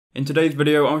In today's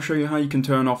video, I'll show you how you can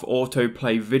turn off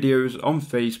autoplay videos on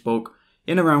Facebook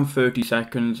in around 30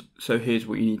 seconds. So here's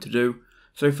what you need to do.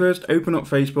 So first, open up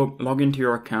Facebook, log into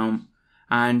your account,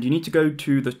 and you need to go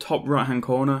to the top right hand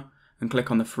corner and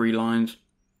click on the three lines,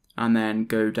 and then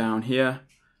go down here,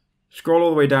 scroll all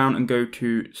the way down and go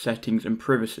to settings and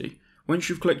privacy. Once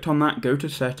you've clicked on that, go to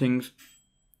settings,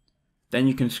 then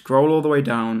you can scroll all the way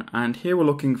down, and here we're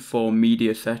looking for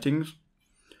media settings.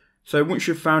 So once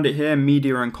you've found it here,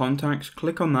 media and contacts,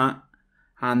 click on that,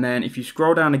 and then if you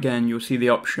scroll down again, you'll see the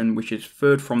option which is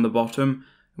third from the bottom,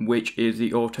 which is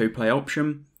the autoplay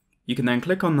option. You can then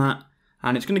click on that,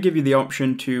 and it's going to give you the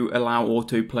option to allow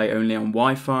autoplay only on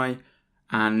Wi-Fi,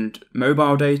 and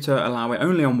mobile data, allow it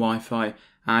only on Wi-Fi,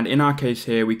 and in our case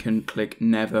here we can click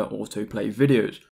never autoplay videos.